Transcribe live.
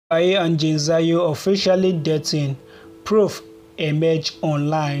Aye and Cheng Xiao officially dating. Proof emerge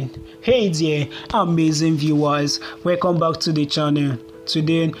online. Hey there, amazing viewers. Welcome back to the channel.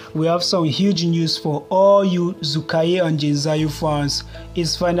 Today, we have some huge news for all you Zukaye and Cheng Xiao fans.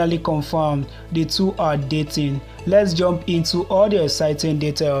 It's finally confirmed the two are dating. Let's jump into all the exciting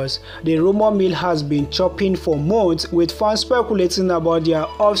details. The rumor mill has been chopping for months, with fans speculating about their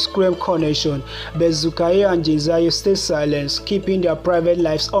off-screen connection, but Zukaye and Cheng Xiao stay silent, keeping their private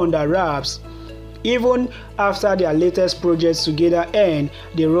lives under wraps. Even after their latest projects together end,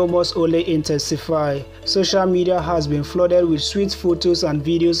 the rumors only intensify. Social media has been flooded with sweet photos and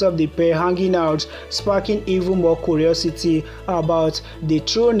videos of the pair hanging out, sparking even more curiosity about the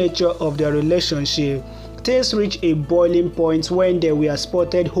true nature of their relationship. Things reached a boiling point when they were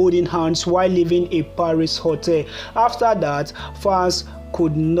spotted holding hands while leaving a Paris hotel. After that, fans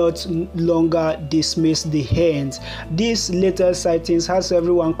could not longer dismiss the hands. These latest sightings has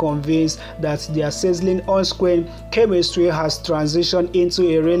everyone convinced that their sizzling on-screen chemistry has transitioned into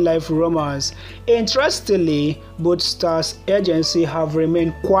a real-life romance. Interestingly, both stars' agencies have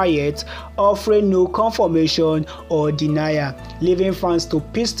remained quiet, offering no confirmation or denial, leaving fans to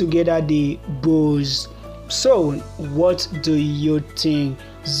piece together the buzz. So, what do you think?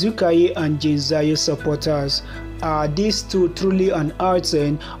 Zukaye and Cheng Xiao supporters, are these two truly an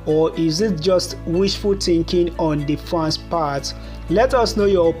outing, or is it just wishful thinking on the fans' part? Let us know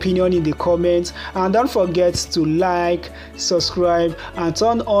your opinion in the comments, and don't forget to like, subscribe and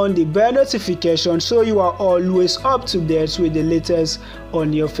turn on the bell notification so you are always up to date with the latest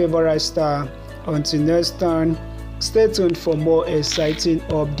on your favorite star. Until next time, stay tuned for more exciting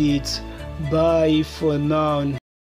updates. Bye for now.